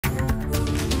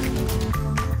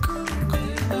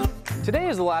Today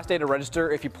is the last day to register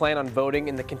if you plan on voting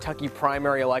in the Kentucky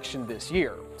primary election this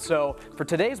year. So for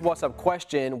today's What's Up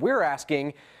question, we're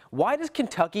asking, why does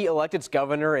Kentucky elect its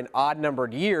governor in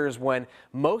odd-numbered years when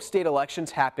most state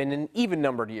elections happen in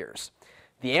even-numbered years?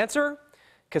 The answer?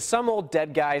 Because some old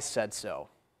dead guys said so.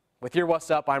 With your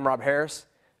What's Up, I'm Rob Harris.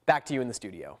 Back to you in the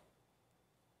studio.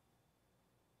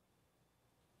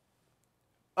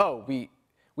 Oh, we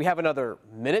have another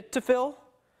minute to fill?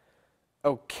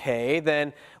 Okay,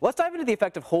 then let's dive into the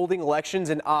effect of holding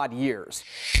elections in odd years.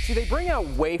 See, they bring out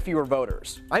way fewer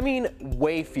voters. I mean,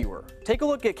 way fewer. Take a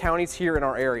look at counties here in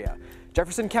our area.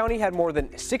 Jefferson County had more than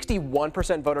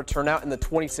 61% voter turnout in the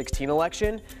 2016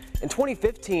 election. In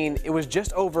 2015, it was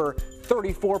just over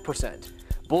 34%.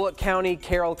 Bullitt County,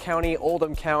 Carroll County,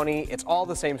 Oldham County, it's all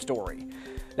the same story.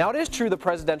 Now, it is true the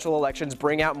presidential elections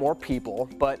bring out more people,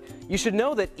 but you should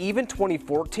know that even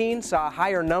 2014 saw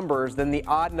higher numbers than the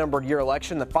odd-numbered year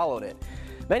election that followed it.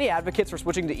 Many advocates for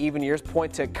switching to even years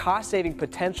point to cost-saving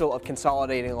potential of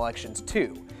consolidating elections,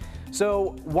 too.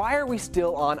 So why are we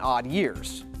still on odd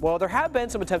years? Well, there have been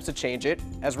some attempts to change it,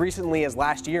 as recently as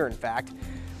last year, in fact,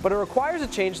 but it requires a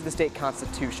change to the state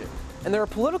constitution. And there are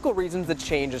political reasons that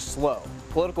change is slow.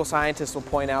 Political scientists will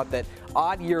point out that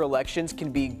odd-year elections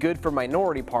can be good for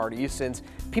minority parties since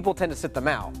people tend to sit them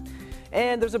out.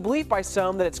 And there's a belief by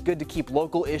some that it's good to keep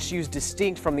local issues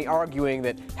distinct from the arguing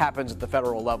that happens at the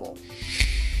federal level.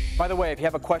 By the way, if you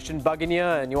have a question bugging you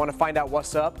and you want to find out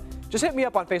what's up, just hit me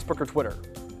up on Facebook or Twitter,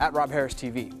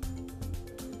 @RobHarrisTV.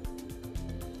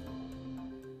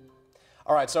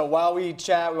 All right, so while we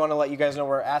chat, we want to let you guys know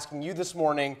we're asking you this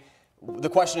morning. The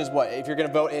question is what? If you're going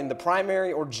to vote in the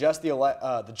primary or just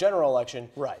the general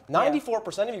election. Right.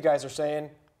 94% of you guys are saying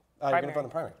you're going to vote in the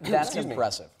primary. That's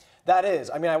impressive. That is.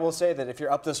 I mean, I will say that if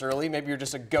you're up this early, maybe you're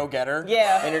just a go-getter.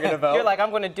 Yeah. And you're going to vote. You're like, I'm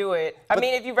going to do it. I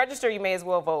mean, if you register, you may as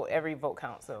well vote. Every vote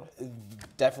counts. So.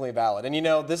 Definitely valid. And you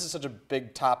know, this is such a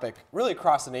big topic really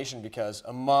across the nation because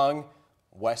among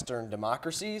Western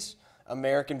democracies,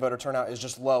 American voter turnout is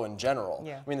just low in general.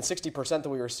 Yeah. I mean, the 60% that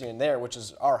we were seeing there, which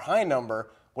is our high number,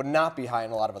 would not be high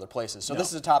in a lot of other places. So This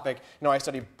is a topic, you know, I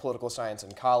studied political science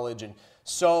in college, and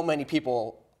so many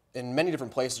people in many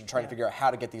different places are trying to figure out how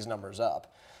to get these numbers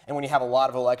up. And when you have a lot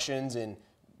of elections in,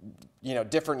 you know,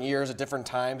 different years at different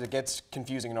times, it gets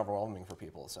confusing and overwhelming for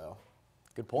people. So,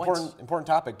 good point. Important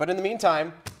topic. But in the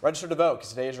meantime, register to vote because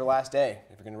today is your last day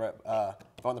if you're going to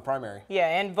vote in the primary. Yeah,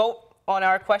 and vote on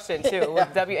our question too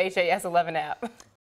with WHAS 11 app.